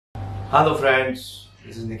Hello friends,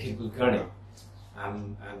 this is Nikhil Kulkarni.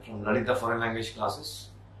 I'm from Lalita foreign language classes,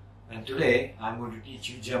 and today I'm going to teach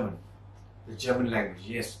you German. The German language,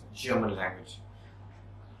 yes, German language.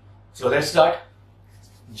 So let's start.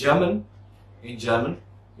 German, in German,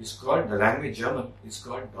 is called, the language German is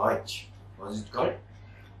called Deutsch. What is it called?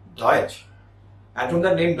 Deutsch. And from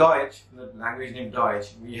the name Deutsch, the language name Deutsch,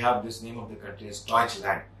 we have this name of the country as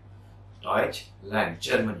Deutschland. Deutschland,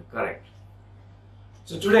 Germany, correct.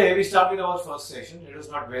 So today we start with our first session. Let us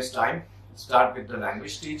not waste time. Start with the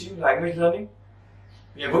language teaching, language learning.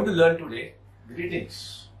 We are going to learn today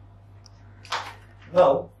greetings.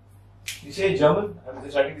 Now, you say German, I am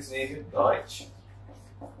just writing this name here, Deutsch.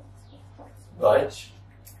 Deutsch.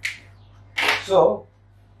 So,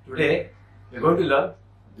 today we are going to learn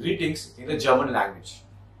greetings in the German language.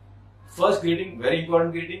 First greeting, very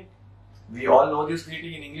important greeting. We all know this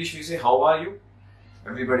greeting. In English we say, how are you?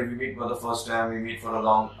 Everybody, we meet for the first time, we meet after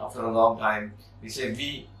a long time. We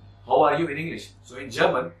say how are you in English? So in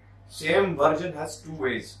German, same version has two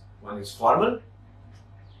ways. One is formal,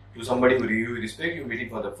 to somebody who you respect, you meeting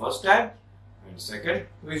for the first time. And second,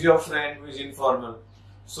 who is your friend, who is informal.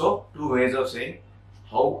 So, two ways of saying,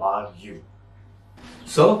 how are you?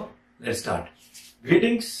 So, let's start.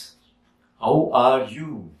 Greetings, how are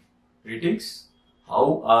you? Greetings,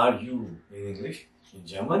 how are you in English? In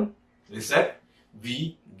German, listen.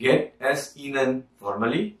 Wie geht es Ihnen?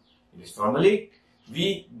 Formally, it is formally.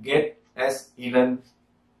 Wie geht es Ihnen?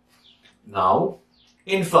 Now,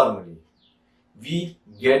 informally. Wie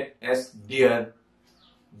geht es dir?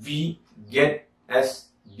 Wie geht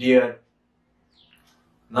es dir?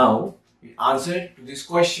 Now, we answer to this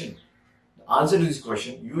question. The answer to this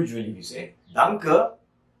question, usually we say, Danke,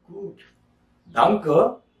 gut.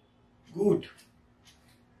 Danke, gut.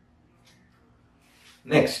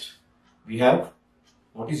 Next, we have,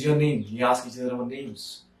 what is your name? We ask each other our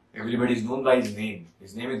names. Everybody is known by his name.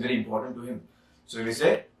 His name is very important to him. So we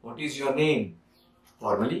say, what is your name?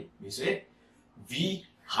 Formally, we say, Wie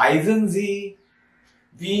heißen Sie?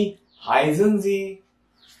 Wie heißen Sie?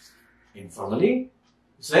 Informally,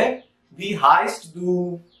 we say, Wie heißt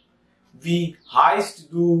du? Wie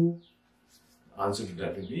heißt du? Answer to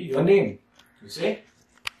that will be your name. We say,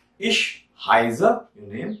 Ich heiße, your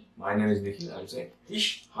name, my name is Nikhil, I will say,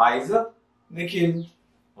 Ich heiße Nikhil.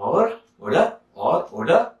 Or,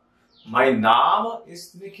 my Name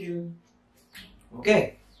ist Nikhil.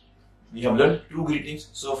 Okay, we have learned two greetings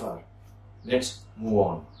so far. Let's move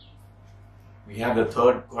on. We have the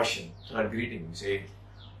third question, third greeting. We say,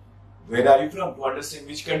 where are you from? To understand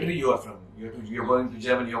which country you are from. You are going to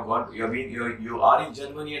Germany. You are in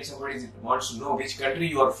Germany, and somebody wants to know which country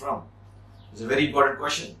you are from. It's a very important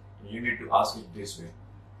question. You need to ask it this way.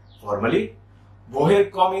 Formally, woher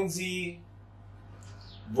kommen Sie?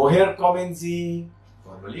 Woher kommen Sie?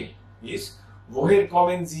 Formally is, woher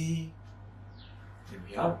kommen Sie? Then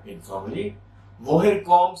we have informally, woher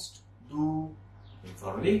kommst du?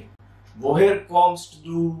 Informally, woher kommst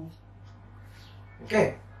du?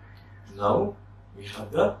 Okay. Now we have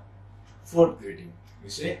the fourth greeting. We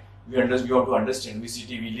say, we want to understand which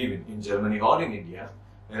city we live in Germany or in India.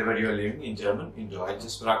 Wherever you are living, in German, in Deutsche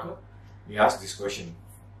Sprache, we ask this question.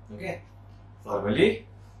 Okay. Formally,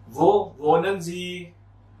 wo wohnen Sie?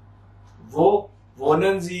 Wo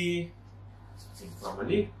wohnen Sie?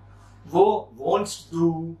 Informally, wo wohnst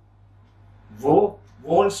du? Wo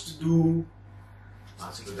wohnst du?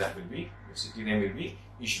 Answer to that will be, the city name will be,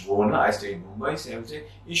 Ich wohne, I stay in Mumbai, so I will say,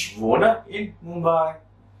 Ich wohne in Mumbai.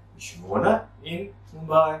 Ich wohne in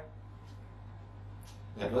Mumbai.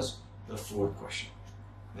 That was the fourth question.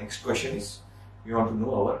 Next question is, we want to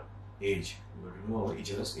know our age. We want to know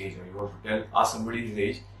each other's age. Or you want to ask somebody his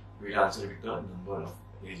age, we will answer with the number of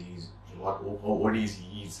age he is, how old is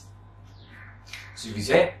he is. So we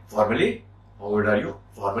say, formally, how old are you?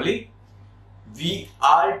 Formally, wie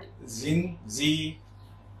alt sind Sie?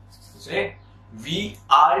 We say, wie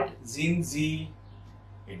alt sind Sie?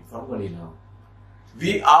 Informally now.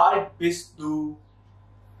 Wie alt bist du?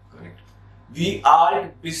 Correct. Wie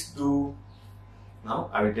alt bist du?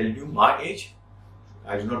 Now I will tell you my age.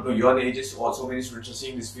 I do not know your ages. Also, many students are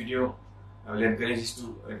seeing this video. I will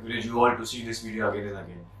encourage you all to see this video again and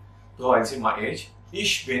again. So I will say my age.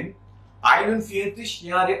 Ich bin 41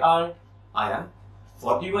 Jahre alt. I am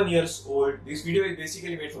 41 years old. This video is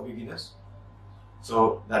basically made for beginners.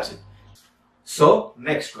 So that's it. So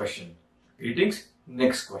next question. Greetings.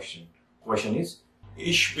 Next question. Question is,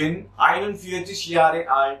 Ich bin 41 Jahre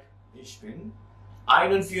alt. Ich bin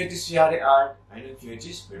 41 Jahre alt.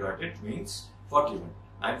 41 bedeutet means 41.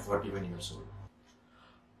 I am 41 years old.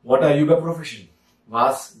 What are you by profession?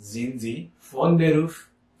 Was sind Sie von Beruf?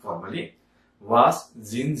 Formally, Was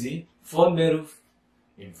sind Sie Von Beruf?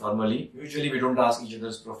 Informally. Usually we don't ask each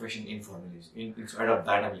other's profession informally. In spite of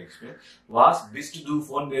that, I will explain. Was bist du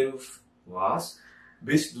von Beruf? Was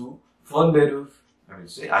bist du von Beruf? I will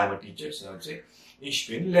say, I am a teacher, so I will say, ich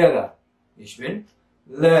bin Lehrer. Ich bin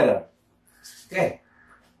Lehrer. Okay.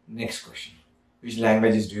 Next question. Which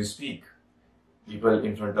languages do you speak? People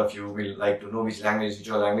in front of you will like to know which languages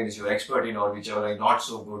you're expert in, or which are like not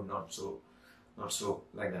so good, not so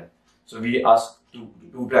like that. So we ask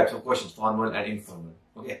two types of questions, formal and informal.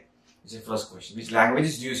 Okay. This is the first question. Which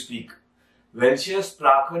languages do you speak? Welche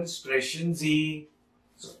Sprachen sprechen Sie?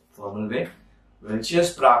 So, formal way. Welche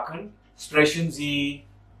Sprachen sprechen Sie?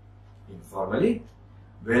 Informally.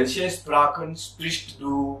 Welche Sprachen sprichst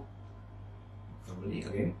du? Informally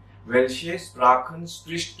again. Welche Sprachen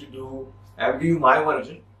sprichst du? I will give you my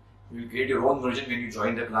version. You will create your own version when you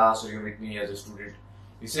join the class or you're with me as a student.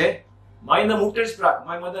 You say, meine Muttersprache,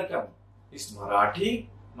 my mother tongue, ist Marathi.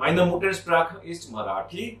 Meine Muttersprache ist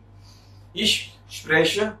Marathi. Ich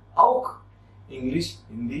spreche auch English,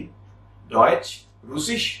 Hindi, Deutsch,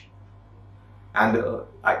 Russisch. And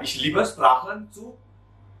ich liebe Sprachen zu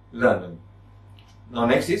lernen. Now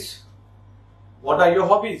next is, what are your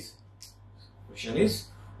hobbies? Question is,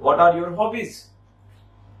 what are your hobbies?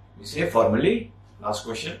 We say formally, last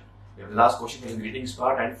question. We have the last question for the greetings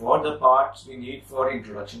part, and for the parts we need for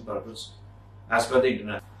introduction purpose as per the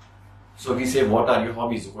internet. So we say, what are your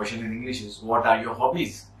hobbies? The question in English is, what are your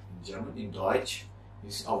hobbies? In German, in Deutsch,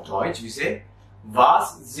 auf Deutsch, we say,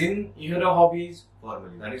 was sind Ihre Hobbys?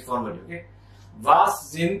 Formally, that is formally, okay?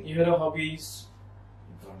 Was sind Ihre Hobbys?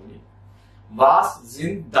 Informally. Was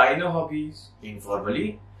sind deine Hobbys?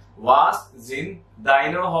 Informally. Was sind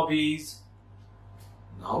deine Hobbys?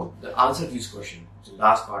 Now, the answer to this question, so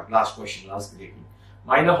last part, last question, last greeting.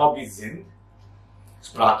 Meine Hobbys sind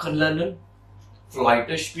Sprachen lernen,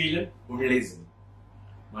 Flöte spielen und lesen.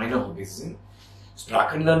 Meine Hobbys sind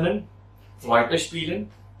Sprachen lernen, Flöte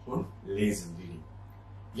spielen und lesen.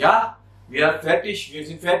 Ja, wir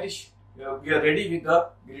sind fertig. We are ready with the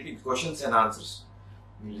greetings, questions and answers.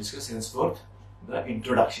 We will discuss henceforth the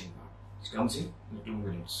introduction part, which comes in 2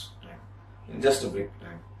 minutes time, in just a break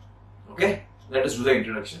time. Okay? Let us do the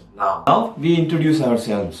introduction now. Now we introduce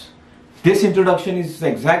ourselves. This introduction is the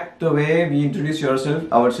exact way we introduce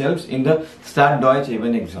ourselves in the Start Deutsch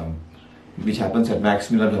A1 exam, which happens at Max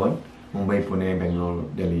Miller Bhavan, Mumbai, Pune, Bangalore,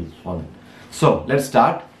 Delhi, all that. So let's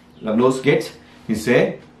start. Los geht's. We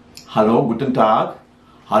say, Hallo, guten Tag.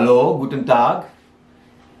 Hallo, guten Tag.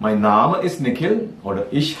 Mein Name ist Nikhil, oder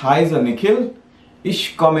ich heiße Nikhil.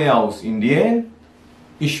 Ich komme aus Indien.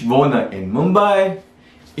 Ich wohne in Mumbai.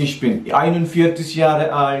 Ich bin 41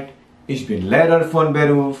 Jahre alt. Ich bin Lehrer von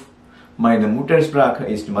Beruf. Meine Muttersprache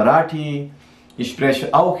ist Marathi. Ich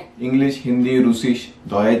spreche auch Englisch, Hindi, Russisch,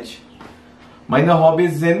 Deutsch. Meine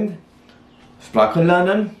Hobbys sind Sprachen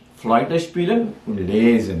lernen, Flöte spielen und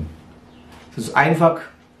lesen. Das ist einfach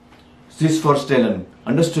sich vorstellen.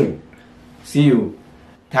 Understood? See you.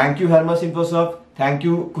 Thank you, Hermas Infosoft. Thank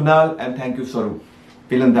you, Kunal, and thank you, Saru.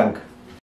 Vielen Dank.